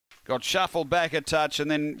got shuffled back a touch, and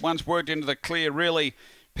then once worked into the clear, really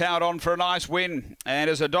powered on for a nice win. And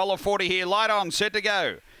there's $1.40 here. Light on, set to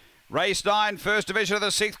go. Race 9, first division of the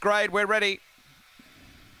 6th grade. We're ready.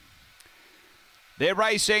 They're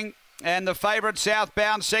racing. And the favourite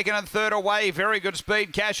Southbound, second and third away. Very good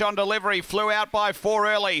speed. Cash on delivery. Flew out by 4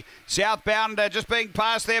 early. Southbound just being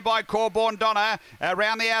passed there by Corborn Donna.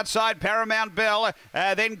 Around the outside, Paramount Bell.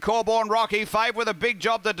 Then Corborn Rocky. Fave with a big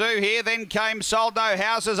job to do here. Then came Sold No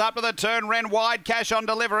Houses up to the turn. Ran wide. Cash on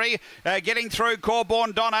delivery. Getting through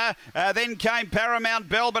Corborn Donna. Then came Paramount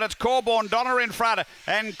Bell, but it's Corborn Donna in front.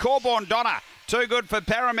 And Corborn Donna. Too good for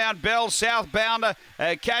Paramount Bell, Southbound,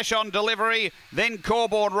 Cash on Delivery, then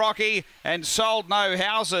Corborn Rocky and Sold No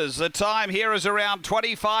Houses. The time here is around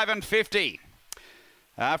 25 and 50.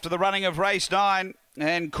 After the running of race 9,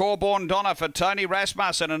 and Corborn Donna for Tony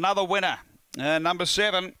Rasmussen, another winner. Number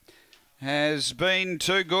 7 has been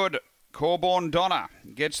too good. Corborn Donna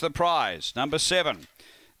gets the prize. Number 7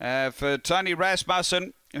 for Tony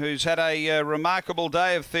Rasmussen, who's had a remarkable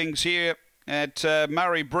day of things here at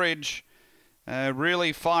Murray-Bridge.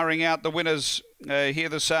 Really firing out the winners here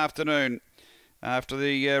this afternoon. After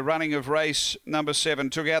the running of race number 7,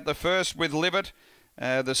 took out the first with Livet,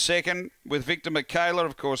 the second with Victor Michaela.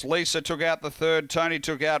 Of course, Lisa took out the third. Tony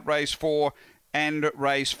took out race 4 and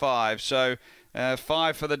race 5. So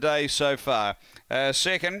 5 for the day so far.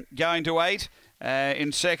 Second, going to 8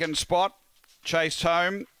 in second spot. Chased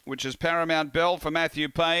home, which is Paramount Bell for Matthew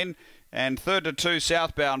Payne. And third to 2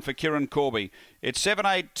 Southbound for Kieran Corby. It's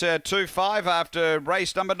 7-8-2-5 after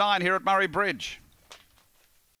race number 9 here at Murray-Bridge.